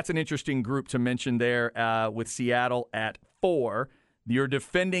that's an interesting group to mention there with Seattle at 4. Your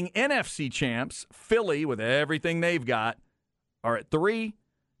defending NFC champs, Philly, with everything they've got, are at 3.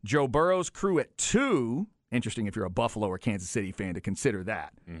 Joe Burrow's crew at 2. Interesting if you're a Buffalo or Kansas City fan to consider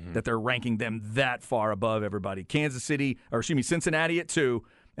that, that they're ranking them that far above everybody. Cincinnati at 2,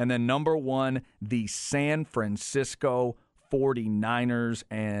 and then number 1, the San Francisco 49ers,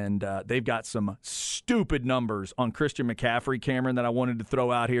 and they've got some stupid numbers on Christian McCaffrey, Cameron, that I wanted to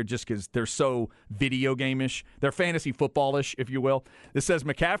throw out here just because they're so video game-ish. They're fantasy football-ish, if you will. This says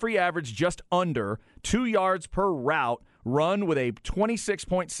McCaffrey averaged just under 2 yards per route run with a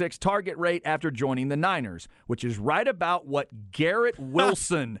 26.6 target rate after joining the Niners, which is right about what Garrett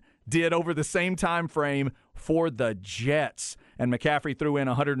Wilson did over the same time frame for the Jets. And McCaffrey threw in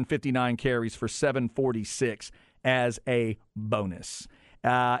 159 carries for 746 as a bonus.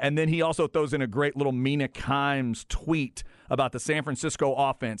 And then he also throws in a great little Mina Kimes tweet about the San Francisco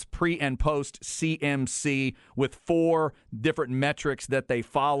offense, pre and post CMC, with 4 different metrics that they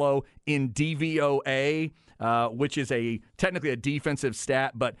follow in DVOA, which is technically a defensive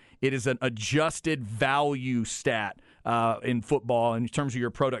stat, but it is an adjusted value stat in football in terms of your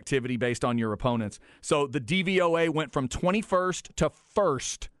productivity based on your opponents. So the DVOA went from 21st to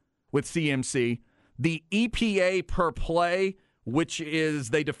 1st with CMC. The EPA per play, which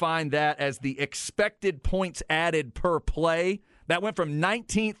is, they define that as the expected points added per play, that went from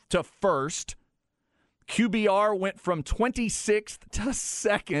 19th to 1st. QBR went from 26th to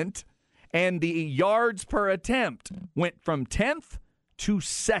 2nd. And the yards per attempt went from 10th to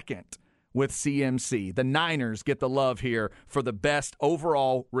 2nd with CMC. The Niners get the love here for the best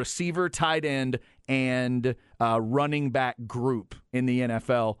overall receiver, tight end, and running back group in the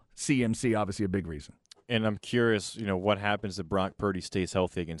NFL. CMC, obviously a big reason. And I'm curious, what happens if Brock Purdy stays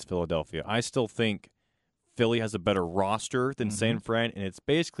healthy against Philadelphia. I still think Philly has a better roster than San Fran, and it's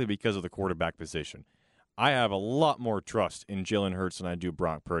basically because of the quarterback position. I have a lot more trust in Jalen Hurts than I do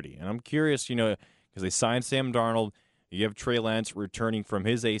Brock Purdy. And I'm curious, because they signed Sam Darnold. You have Trey Lance returning from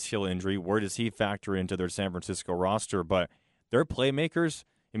his ACL injury. Where does he factor into their San Francisco roster? But their playmakers,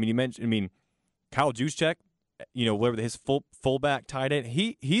 Kyle Juszczyk, whatever his fullback tight end,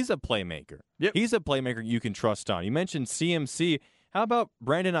 he's a playmaker. Yep. He's a playmaker you can trust on. You mentioned CMC. How about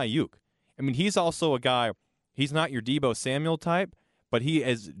Brandon Ayuk? He's also a guy, he's not your Deebo Samuel type, but he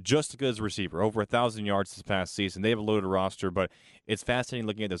is just as good as a receiver, over 1,000 yards this past season. They have a loaded roster, but it's fascinating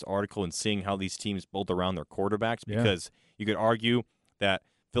looking at this article and seeing how these teams build around their quarterbacks, because you could argue that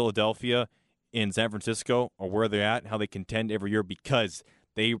Philadelphia and San Francisco are where they're at and how they contend every year because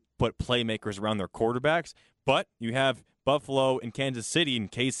they put playmakers around their quarterbacks. But you have Buffalo and Kansas City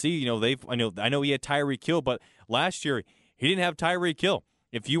and KC. I know he had Tyreek Hill, but last year he didn't have Tyreek Hill.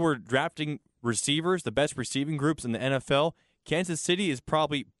 If you were drafting receivers, the best receiving groups in the NFL, Kansas City is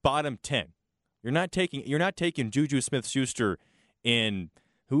probably bottom 10. You're not taking Juju Smith-Schuster in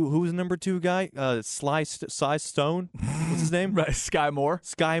who's the number 2 guy? Sly Stone. What's his name? Right, Sky Moore.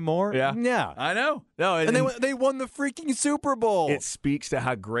 Sky Moore. Yeah. I know. No, and they won the freaking Super Bowl. It speaks to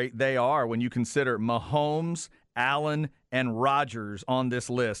how great they are when you consider Mahomes, Allen, and Rodgers on this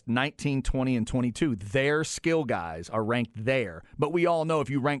list, 19, 20, and 22. Their skill guys are ranked there. But we all know if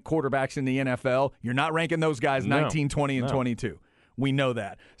you rank quarterbacks in the NFL, you're not ranking those guys 19, 20, and 22. We know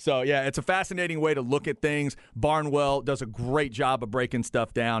that. So, yeah, it's a fascinating way to look at things. Barnwell does a great job of breaking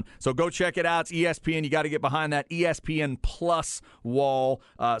stuff down. So go check it out. It's ESPN. You got to get behind that ESPN Plus wall.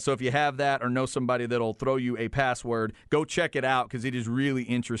 So if you have that or know somebody that'll throw you a password, go check it out because it is really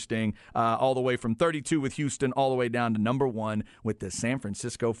interesting. All the way from 32 with Houston all the way down to number 1 with the San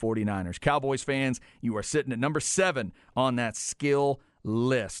Francisco 49ers. Cowboys fans, you are sitting at number 7 on that skill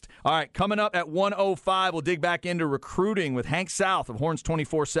list. All right, coming up at 1:05, we'll dig back into recruiting with Hank South of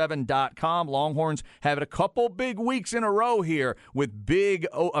horns247.com. Longhorns having a couple big weeks in a row here with big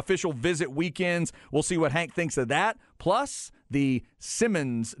official visit weekends. We'll see what Hank thinks of that. Plus, the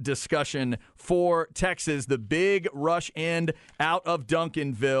Simmons discussion for Texas, the big rush end out of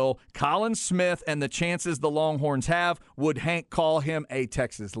Duncanville. Colin Smith and the chances the Longhorns have. Would Hank call him a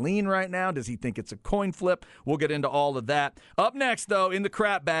Texas lean right now? Does he think it's a coin flip? We'll get into all of that. Up next, though, in the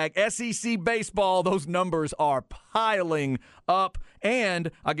crap bag, SEC baseball, those numbers are piling up. And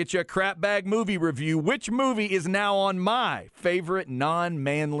I'll get you a crap bag movie review. Which movie is now on my favorite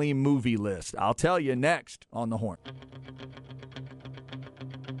non-manly movie list? I'll tell you next on The Horn.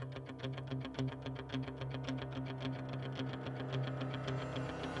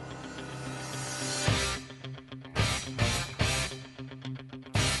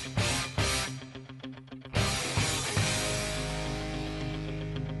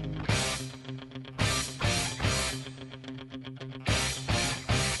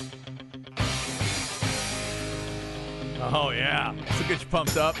 Oh, yeah. This will get you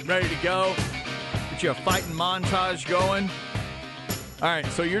pumped up, ready to go. Get you a fighting montage going. All right,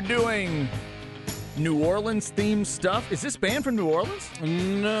 so you're doing New Orleans-themed stuff. Is this band from New Orleans?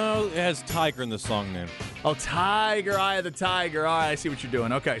 No, it has Tiger in the song name. Oh, Tiger, Eye of the Tiger. All right, I see what you're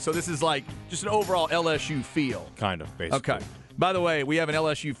doing. Okay, so this is like just an overall LSU feel. Kind of, basically. Okay. By the way, we have an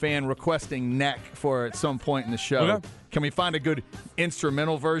LSU fan requesting Neck for at some point in the show. Okay. Can we find a good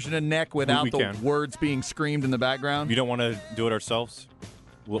instrumental version of Neck without the words being screamed in the background? You don't want to do it ourselves?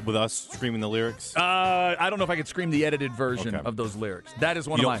 With us screaming the lyrics? I don't know if I could scream the edited version of those lyrics. That is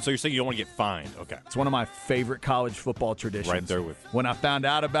one of my... So you're saying you don't want to get fined? Okay. It's one of my favorite college football traditions. Right there with... When I found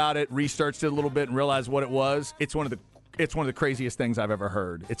out about it, researched it a little bit, and realized what it was, it's one of the craziest things I've ever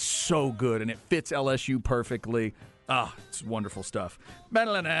heard. It's so good, and it fits LSU perfectly. It's wonderful stuff. It's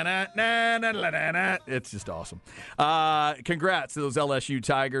just awesome. Congrats to those LSU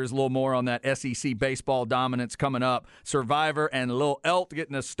Tigers. A little more on that SEC baseball dominance coming up. Survivor and Lil Elt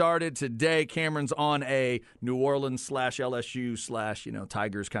getting us started today. Cameron's on a New Orleans /LSU/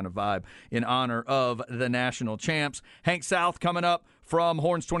 Tigers kind of vibe in honor of the national champs. Hank South coming up from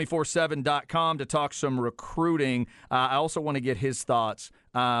horns247.com to talk some recruiting. I also want to get his thoughts,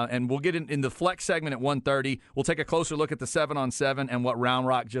 and we'll get in the flex segment at 1:30. We'll take a closer look at the 7-on-7 and what Round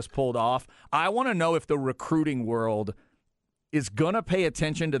Rock just pulled off. I want to know if the recruiting world is going to pay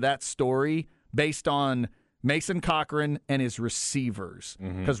attention to that story based on Mason Cochran and his receivers.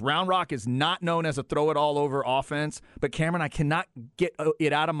 Because Round Rock is not known as a throw-it-all-over offense. But, Cameron, I cannot get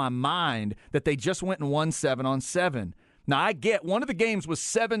it out of my mind that they just went and won 7-on-7. Now, I get one of the games was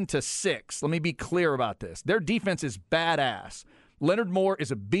 7-6. Let me be clear about this. Their defense is badass. Leonard Moore is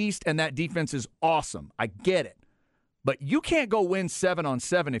a beast, and that defense is awesome. I get it. But you can't go win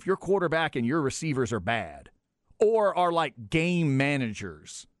 7-on-7 if your quarterback and your receivers are bad or are like game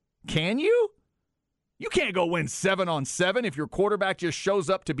managers. Can you? You can't go win 7-on-7 if your quarterback just shows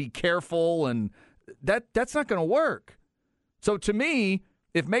up to be careful, and that's not going to work. So to me,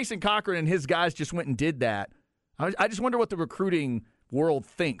 if Mason Cochran and his guys just went and did that, I just wonder what the recruiting world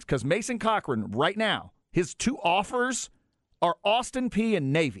thinks, because Mason Cochran, right now, his 2 offers are Austin Peay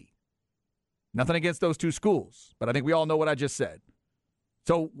and Navy. Nothing against those 2 schools, but I think we all know what I just said.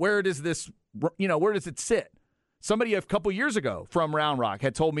 So where does it sit? Somebody a couple years ago from Round Rock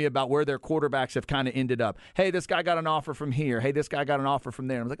had told me about where their quarterbacks have kind of ended up. Hey, this guy got an offer from here. Hey, this guy got an offer from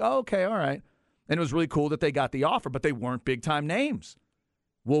there. I was like, oh, okay, all right. And it was really cool that they got the offer, but they weren't big-time names.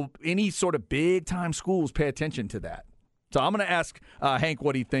 Will any sort of big-time schools pay attention to that? So I'm going to ask Hank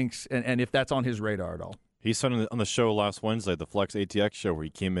what he thinks and if that's on his radar at all. He said on the show last Wednesday, the Flex ATX show, where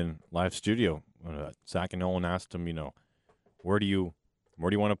he came in live studio. Zach and Nolan asked him, where do you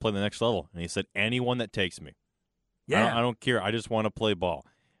want to play the next level? And he said, anyone that takes me. Yeah. I don't care. I just want to play ball.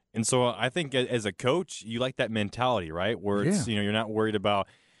 And so I think as a coach, you like that mentality, right? Where it's, you're not worried about,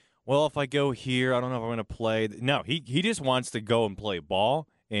 well, if I go here, I don't know if I'm going to play. No, he just wants to go and play ball,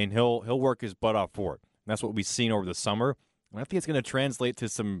 and he'll work his butt off for it. And that's what we've seen over the summer. And I think it's going to translate to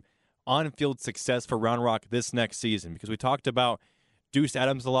some on-field success for Round Rock this next season, because we talked about Deuce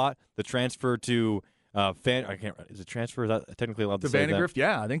Adams a lot, the transfer to is it transfer? Is that technically allowed to say Vandegrift? that?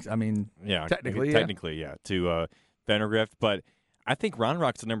 Yeah, I think. I mean, yeah, technically, yeah, to Vandegrift. But I think Round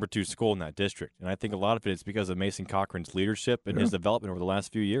Rock's the number 2 school in that district, and I think a lot of it is because of Mason Cochran's leadership and his development over the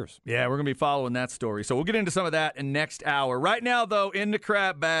last few years. Yeah, we're going to be following that story. So we'll get into some of that in next hour. Right now, though, in the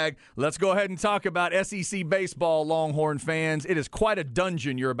crap bag, let's go ahead and talk about SEC baseball, Longhorn fans. It is quite a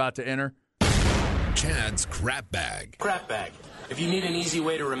dungeon you're about to enter. Chad's crap bag. Crap bag. If you need an easy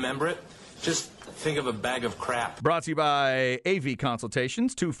way to remember it, just think of a bag of crap. Brought to you by AV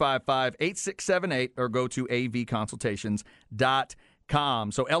Consultations, 255-8678, or go to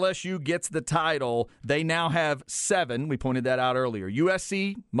avconsultations.com. So LSU gets the title. They now have 7. We pointed that out earlier.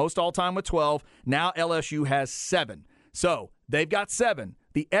 USC, most all-time with 12. Now LSU has 7. So they've got 7.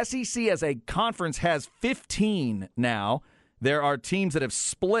 The SEC as a conference has 15 now. There are teams that have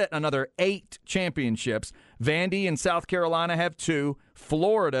split another 8 championships. Vandy and South Carolina have 2.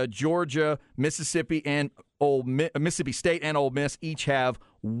 Florida, Georgia, Mississippi, and Mississippi State and Ole Miss each have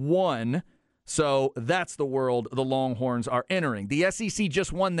 1. So that's the world the Longhorns are entering. The SEC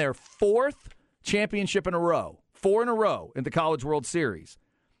just won their 4th championship in a row. 4 in a row in the College World Series.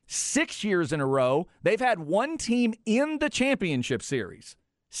 6 years in a row, they've had 1 team in the championship series.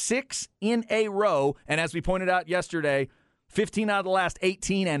 6 in a row. And as we pointed out yesterday, 15 out of the last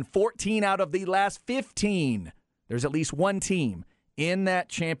 18 and 14 out of the last 15. There's at least 1 team in that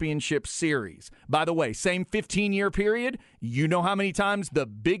championship series. By the way, same 15-year period, you know how many times the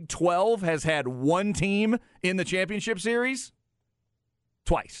Big 12 has had 1 team in the championship series?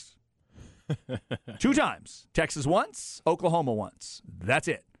 Twice. 2 times. Texas once, Oklahoma once. That's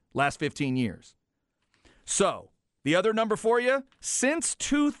it. Last 15 years. So, the other number for you, since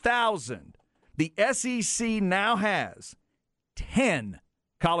 2000, the SEC now has 10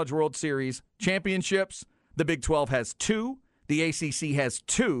 College World Series championships. The Big 12 has 2. The ACC has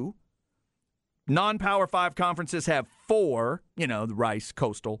 2. Non-Power 5 conferences have 4. You know, the Rice,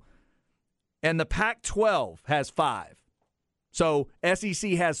 Coastal. And the Pac-12 has 5. So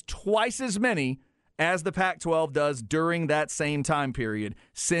SEC has twice as many as the Pac-12 does during that same time period.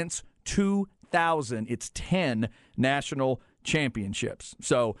 Since 2000, it's 10 national championships.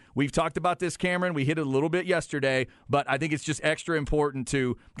 So we've talked about this, Cameron. We hit it a little bit yesterday, but I think it's just extra important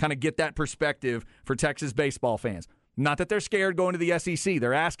to kind of get that perspective for Texas baseball fans. Not that they're scared going to the SEC.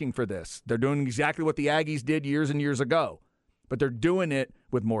 They're asking for this. They're doing exactly what the Aggies did years and years ago, but they're doing it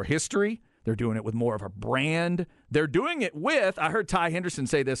with more history. They're doing it with more of a brand. They're doing it with, I heard Ty Henderson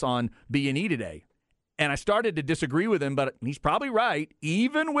say this on B&E today, and I started to disagree with him, but he's probably right.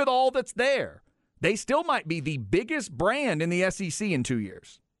 Even with all that's there, they still might be the biggest brand in the SEC in 2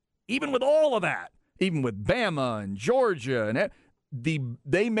 years. Even with all of that, even with Bama and Georgia, and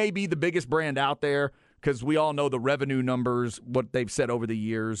they may be the biggest brand out there because we all know the revenue numbers, what they've said over the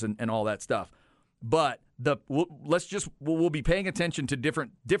years, and all that stuff. But we'll be paying attention to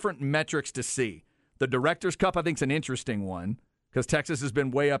different metrics to see. The Directors Cup, I think, is an interesting one because Texas has been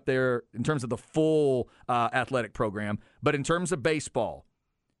way up there in terms of the full athletic program. But in terms of baseball,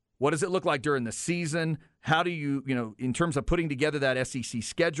 what does it look like during the season? How do you in terms of putting together that SEC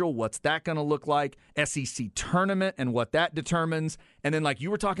schedule, what's that going to look like? SEC tournament and what that determines. And then like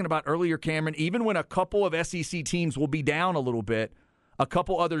you were talking about earlier, Cameron, even when a couple of SEC teams will be down a little bit, a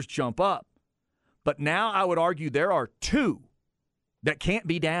couple others jump up. But now I would argue there are 2 that can't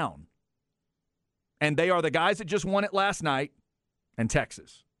be down. And they are the guys that just won it last night and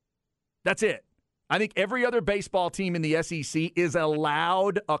Texas. That's it. I think every other baseball team in the SEC is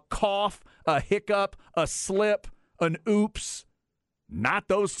allowed a cough, a hiccup, a slip, an oops. Not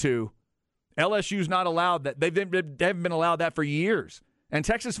those 2. LSU's not allowed that. They haven't been allowed that for years. And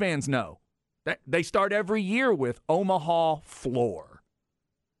Texas fans know. They start every year with Omaha floor.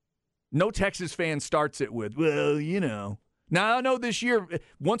 No Texas fan starts it with, well, Now, I know this year,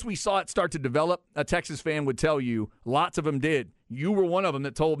 once we saw it start to develop, a Texas fan would tell you, lots of them did. You were one of them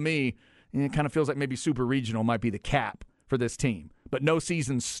that told me, it kind of feels like maybe Super Regional might be the cap for this team. But no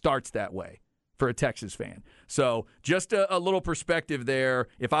season starts that way for a Texas fan. So just a little perspective there.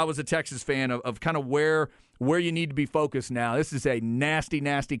 If I was a Texas fan of kind of where you need to be focused now. This is a nasty,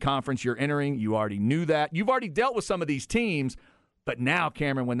 nasty conference you're entering. You already knew that. You've already dealt with some of these teams. But now,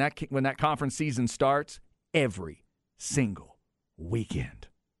 Cameron, when that conference season starts, every single weekend.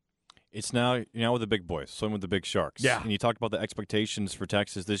 It's now with the big boys, swimming with the big sharks. Yeah. And you talked about the expectations for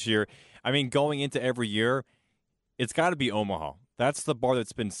Texas this year. I mean, going into every year, it's got to be Omaha. That's the bar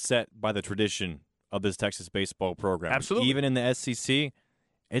that's been set by the tradition of this Texas baseball program. Absolutely. Even in the SEC,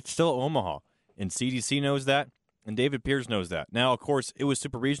 it's still Omaha. And CDC knows that, and David Pierce knows that. Now, of course, it was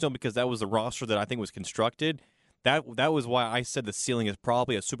super regional because that was the roster that I think was constructed. That was why I said the ceiling is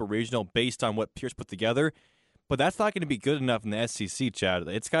probably a super regional based on what Pierce put together. But that's not going to be good enough in the SEC, Chad.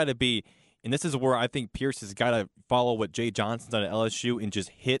 It's got to be And this is where I think Pierce has got to follow what Jay Johnson's done at LSU and just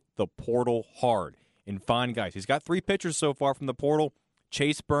hit the portal hard and find guys. He's got 3 pitchers so far from the portal.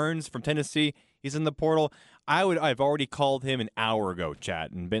 Chase Burns from Tennessee, he's in the portal. I've already called him an hour ago,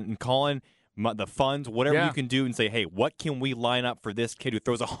 Chad, and been calling the funds, whatever you can do, and say, hey, what can we line up for this kid who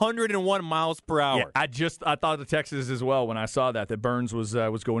throws 101 miles per hour? Yeah, I thought of Texas as well when I saw that Burns was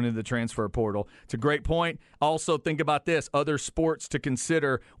going into the transfer portal. It's a great point. Also, think about this: other sports to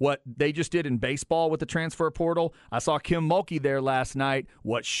consider what they just did in baseball with the transfer portal. I saw Kim Mulkey there last night.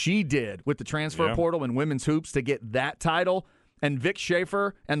 What she did with the transfer portal and women's hoops to get that title. And Vic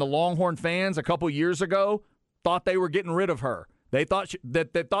Schaefer and the Longhorn fans a couple years ago thought they were getting rid of her. They thought they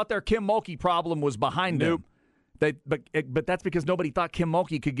thought their Kim Mulkey problem was behind them. But that's because nobody thought Kim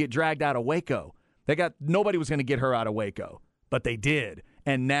Mulkey could get dragged out of Waco. Nobody was going to get her out of Waco, but they did.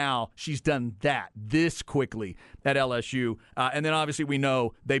 And now she's done that this quickly at LSU. And then obviously we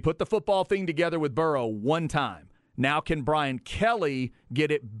know they put the football thing together with Burrow one time. Now can Brian Kelly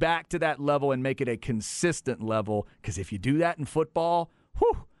get it back to that level and make it a consistent level? Because if you do that in football,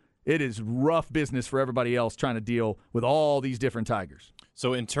 it is rough business for everybody else trying to deal with all these different Tigers.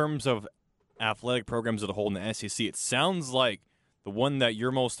 So in terms of athletic programs as a whole in the SEC, it sounds like the one that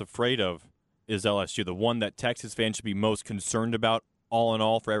you're most afraid of is LSU, the one that Texas fans should be most concerned about all in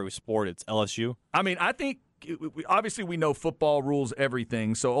all for every sport. It's LSU. I mean, I think obviously we know football rules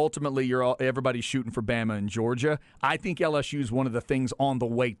everything, so ultimately everybody's shooting for Bama and Georgia. I think LSU is one of the things on the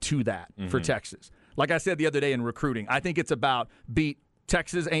way to that for Texas. Like I said the other day in recruiting, I think it's about beat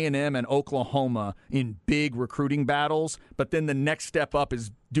Texas A&M and Oklahoma in big recruiting battles, but then the next step up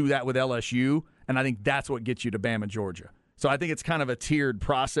is do that with LSU, and I think that's what gets you to Bama, Georgia. So I think it's kind of a tiered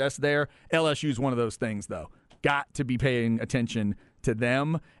process there. LSU is one of those things, though. Got to be paying attention to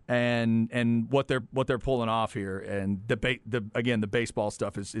them and what they're pulling off here. And the baseball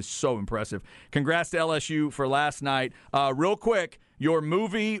stuff is so impressive. Congrats to LSU for last night. Real quick, your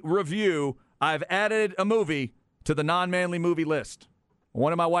movie review. I've added a movie to the non-manly movie list. I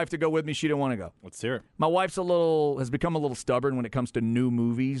wanted my wife to go with me. She didn't want to go. Let's hear it. My wife's has become a little stubborn when it comes to new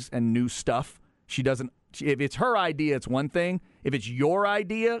movies and new stuff. She doesn't. If it's her idea, it's one thing. If it's your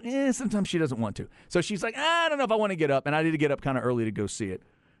idea, sometimes she doesn't want to. So she's like, I don't know if I want to get up, and I need to get up kind of early to go see it.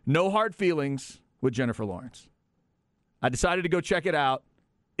 No Hard Feelings with Jennifer Lawrence. I decided to go check it out.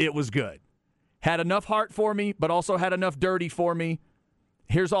 It was good. Had enough heart for me, but also had enough dirty for me.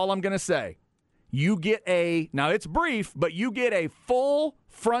 Here's all I'm going to say. You get now it's brief, but you get a full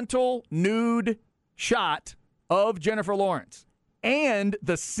frontal nude shot of Jennifer Lawrence. And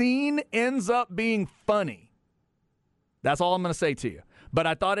the scene ends up being funny. That's all I'm going to say to you. But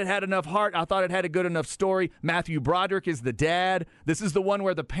I thought it had enough heart. I thought it had a good enough story. Matthew Broderick is the dad. This is the one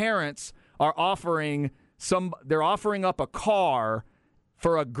where the parents are offering up a car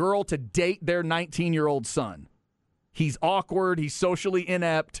for a girl to date their 19-year-old son. He's awkward. He's socially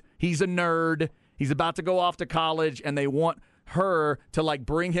inept. He's a nerd. He's about to go off to college, and they want her to,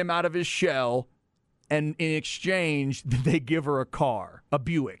 bring him out of his shell. And in exchange, they give her a car, a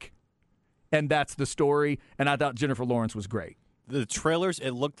Buick. And that's the story. And I thought Jennifer Lawrence was great. The trailers,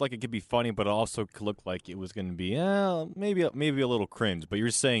 it looked like it could be funny, but it also looked like it was going to be maybe a little cringe. But you're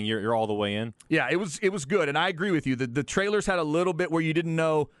saying you're all the way in? Yeah, it was good. And I agree with you. The trailers had a little bit where you didn't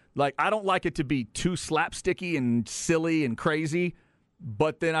know. I don't like it to be too slapsticky and silly and crazy.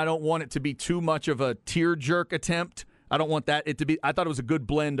 But then I don't want it to be too much of a tear-jerk attempt. I don't want it to be. I thought it was a good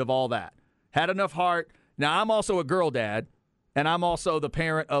blend of all that. Had enough heart. Now, I'm also a girl dad, and I'm also the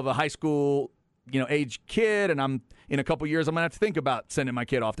parent of a high school, age kid, and in a couple years, I'm going to have to think about sending my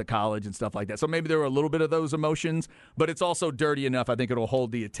kid off to college and stuff like that. So maybe there were a little bit of those emotions, but it's also dirty enough. I think it'll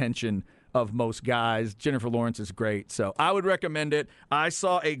hold the attention of most guys. Jennifer Lawrence is great, so I would recommend it. I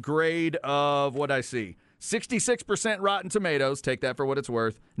saw a grade of, what'd I see? 66% Rotten Tomatoes, take that for what it's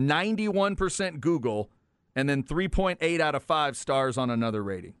worth, 91% Google, and then 3.8 out of 5 stars on another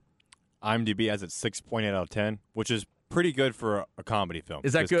rating. IMDb has it 6.8 out of 10, which is pretty good for a comedy film.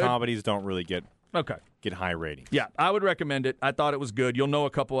 Is that good? Comedies don't really get high ratings. Yeah, I would recommend it. I thought it was good. You'll know a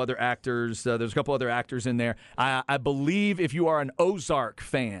couple other actors. There's a couple other actors in there. I believe if you are an Ozark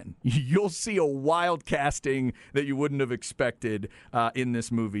fan, you'll see a wild casting that you wouldn't have expected in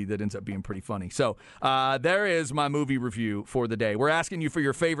this movie that ends up being pretty funny. So there is my movie review for the day. We're asking you for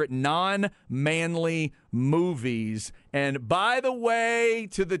your favorite non-manly movies. And by the way,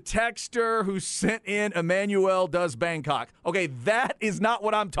 to the texter who sent in Emmanuel Does Bangkok. Okay, that is not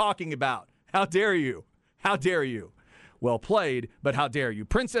what I'm talking about. How dare you? How dare you? well played, but how dare you.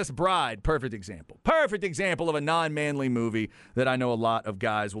 Princess Bride, perfect example. Perfect example of a non-manly movie that I know a lot of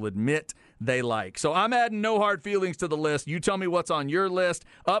guys will admit they like. So I'm adding no hard feelings to the list. You tell me what's on your list.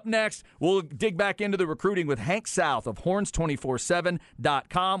 Up next, we'll dig back into the recruiting with Hank South of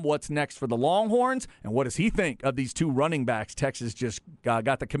horns247.com. What's next for the Longhorns, and what does he think of these two running backs Texas just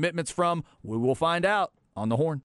got the commitments from? We will find out on the Horn.